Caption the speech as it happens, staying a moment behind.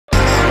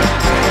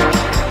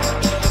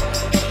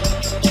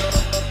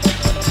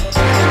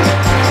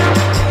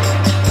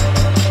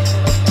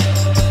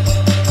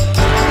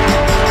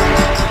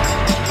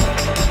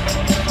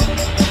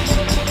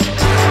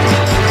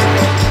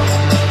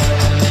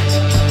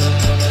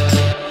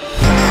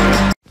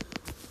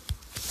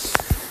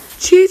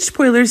Beach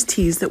spoilers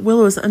tease that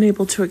Willow is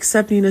unable to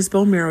accept Nina's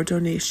bone marrow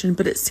donation,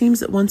 but it seems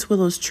that once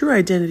Willow's true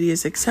identity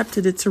is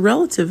accepted, it's a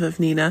relative of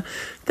Nina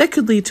that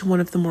could lead to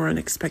one of the more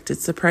unexpected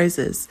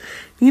surprises.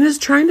 Nina's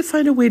trying to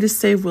find a way to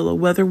save Willow,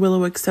 whether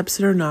Willow accepts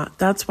it or not.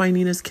 That's why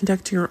Nina's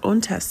conducting her own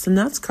tests, and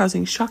that's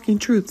causing shocking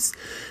truths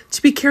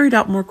to be carried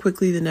out more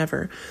quickly than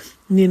ever.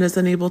 Nina's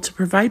unable to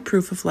provide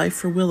proof of life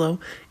for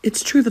Willow.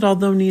 It's true that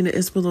although Nina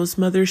is Willow's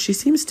mother, she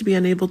seems to be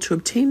unable to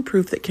obtain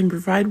proof that can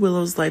provide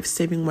Willow's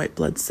life-saving white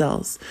blood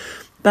cells.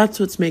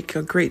 That's what's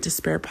making a great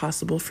despair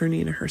possible for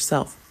Nina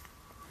herself.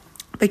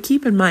 But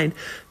keep in mind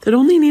that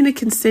only Nina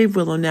can save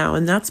Willow now,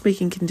 and that's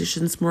making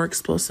conditions more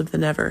explosive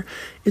than ever.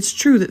 It's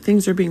true that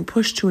things are being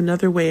pushed to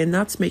another way, and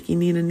that's making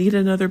Nina need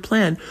another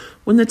plan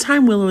when the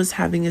time Willow is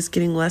having is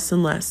getting less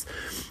and less.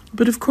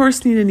 But of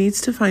course, Nina needs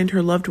to find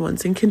her loved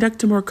ones and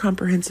conduct a more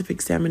comprehensive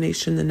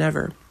examination than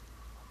ever.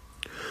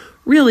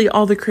 Really,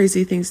 all the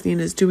crazy things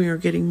Nina is doing are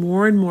getting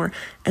more and more,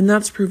 and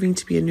that's proving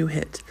to be a new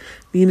hit.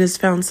 Nina's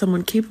found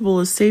someone capable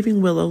of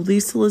saving Willow.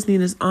 Liesl is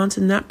Nina's aunt,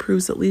 and that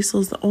proves that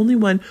Liesl is the only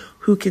one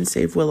who can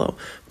save Willow.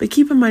 But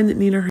keep in mind that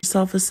Nina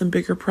herself has some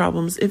bigger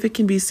problems if it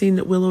can be seen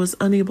that Willow is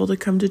unable to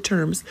come to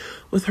terms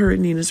with her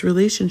and Nina's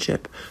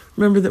relationship.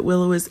 Remember that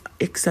Willow is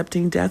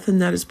accepting death,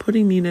 and that is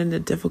putting Nina in a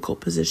difficult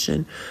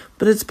position.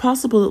 But it's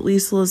possible that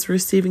Liesl is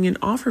receiving an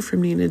offer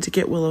from Nina to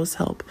get Willow's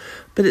help.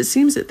 But it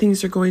seems that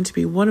things are going to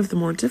be one of the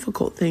more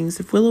difficult things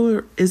if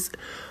Willow is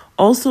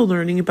also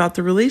learning about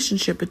the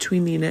relationship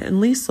between Nina and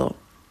Liesl.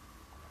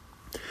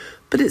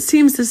 But it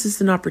seems this is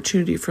an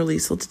opportunity for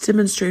Liesl to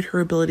demonstrate her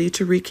ability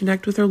to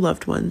reconnect with her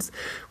loved ones.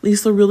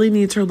 Liesl really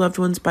needs her loved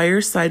ones by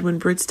her side when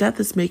Britt's death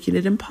is making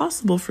it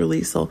impossible for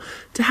Liesl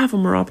to have a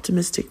more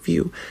optimistic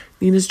view.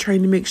 Nina's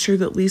trying to make sure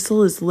that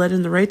Liesl is led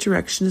in the right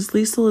direction as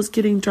Liesl is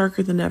getting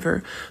darker than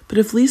ever. But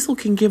if Liesl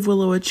can give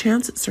Willow a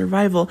chance at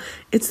survival,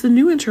 it's the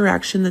new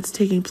interaction that's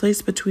taking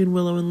place between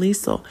Willow and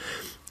Liesl.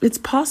 It's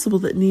possible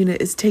that Nina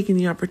is taking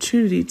the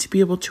opportunity to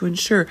be able to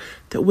ensure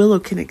that Willow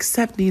can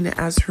accept Nina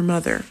as her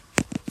mother.